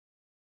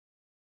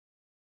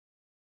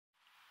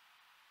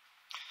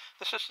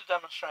This is to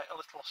demonstrate a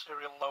little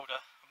serial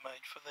loader I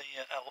made for the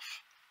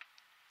Elf.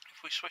 If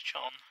we switch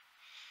on,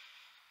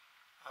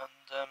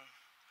 and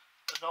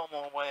the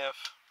normal way of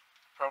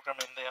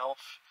programming the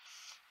Elf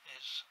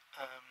is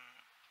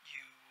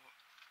you,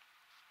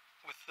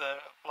 with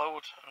the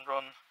load and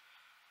run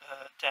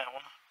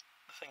down,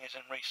 the thing is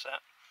in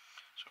reset.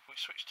 So if we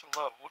switch to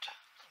load,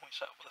 and we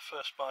set up the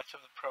first byte of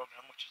the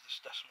program, which is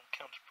this decimal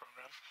counter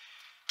program,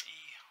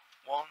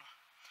 E1,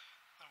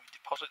 and we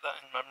deposit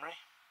that in memory,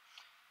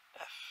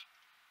 F8,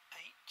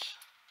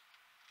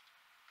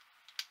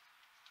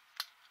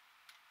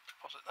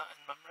 deposit that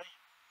in memory,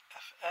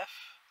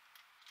 FF,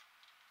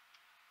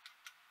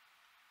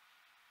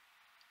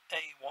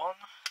 A1,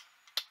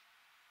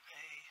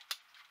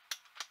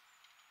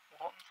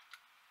 A1,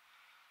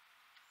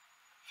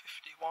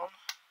 51.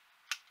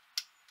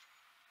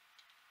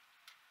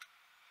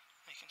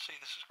 You can see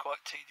this is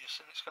quite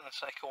tedious and it's going to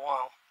take a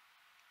while.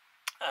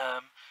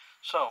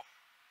 So,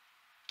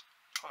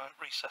 try and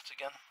reset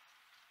again.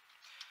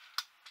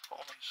 Put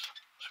all these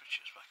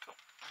switches back up.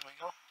 There we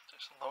go.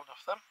 Take some load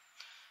off them.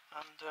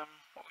 And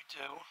what we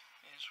do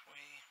is we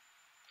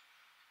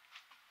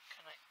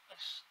connect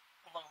this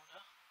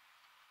loader.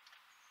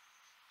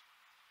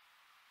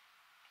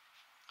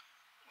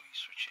 We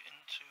switch it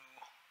into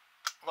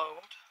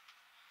load.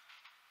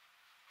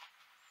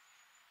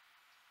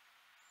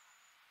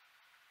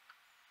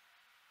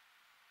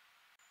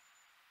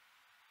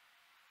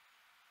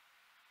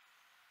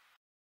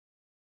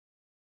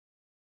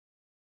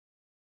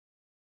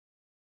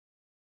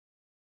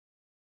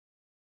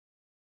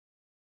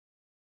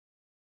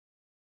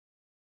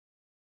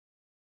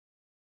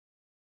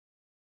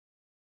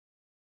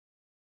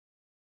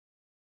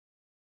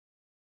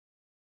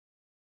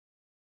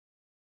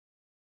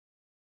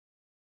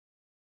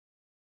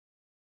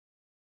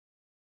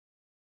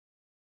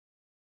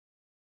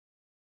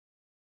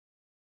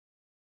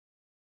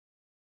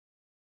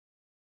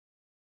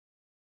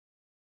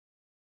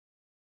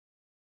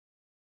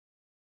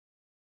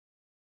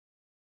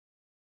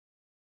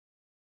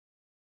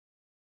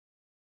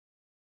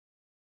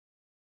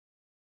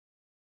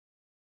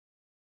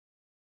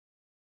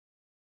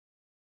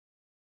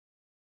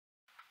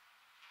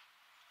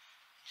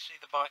 You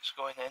see the bytes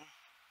going in.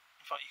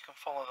 In fact, you can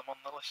follow them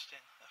on the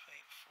listing.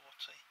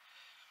 F840.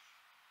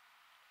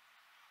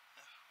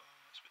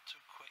 It's a bit too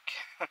quick.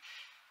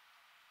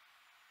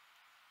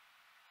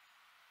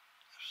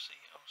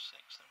 FC06,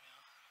 there we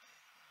are.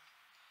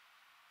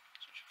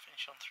 So we should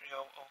finish on 3004.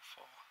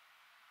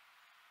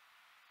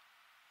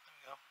 There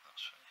we go,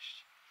 that's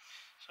finished.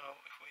 So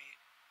if we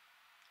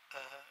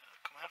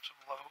come out of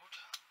load,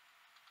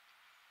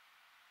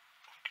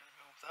 we can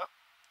remove that,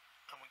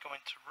 and we go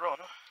into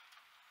run.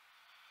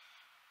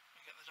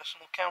 Get the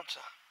decimal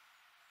counter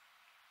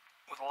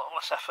with a lot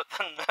less effort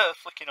than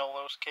flicking all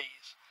those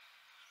keys.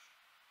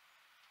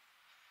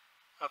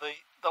 Now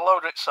the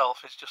loader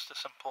itself is just a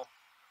simple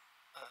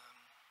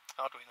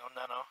Arduino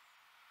Nano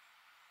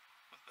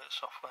with a bit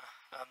of software,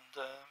 and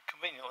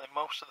conveniently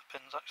most of the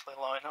pins actually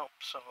line up,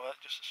 so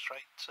just a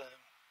straight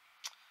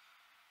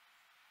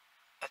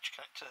edge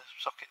connector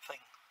socket thing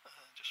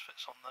just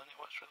fits on there and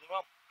it works really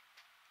well.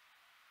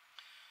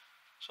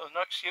 So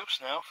no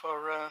excuse now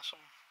for some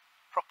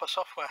proper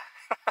software.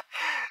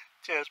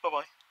 Cheers, bye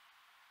bye.